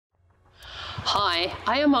Hi,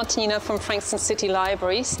 I am Martina from Frankston City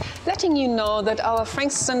Libraries, letting you know that our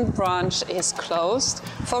Frankston branch is closed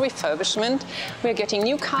for refurbishment. We're getting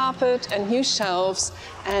new carpet and new shelves,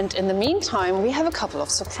 and in the meantime we have a couple of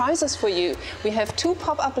surprises for you. We have two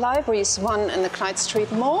pop-up libraries, one in the Clyde St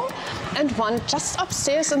Mall and one just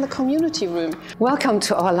upstairs in the community room. Welcome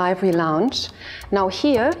to our library lounge. Now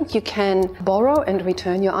here you can borrow and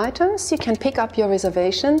return your items, you can pick up your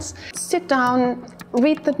reservations, sit down,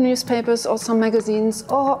 read the newspapers or some magazines,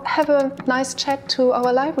 or have a nice chat to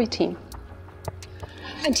our library team.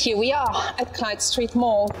 And here we are at Clyde St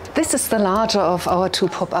Mall. This is the larger of our two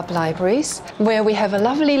pop-up libraries, where we have a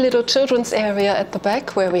lovely little children's area at the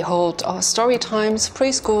back where we hold our story times,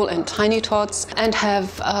 preschool and tiny tots, and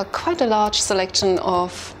have quite a large selection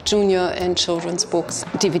of junior and children's books,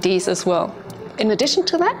 DVDs as well. In addition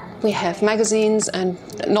to that, we have magazines and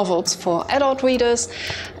novels for adult readers,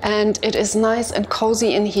 and it is nice and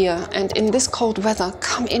cozy in here. And in this cold weather,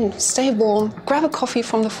 come in, stay warm, grab a coffee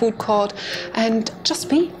from the food court and just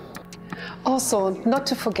be. Also, not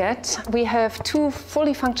to forget, we have two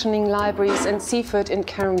fully functioning libraries in Seaford and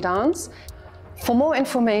Carrum Downs. For more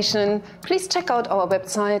information, please check out our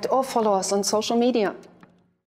website or follow us on social media.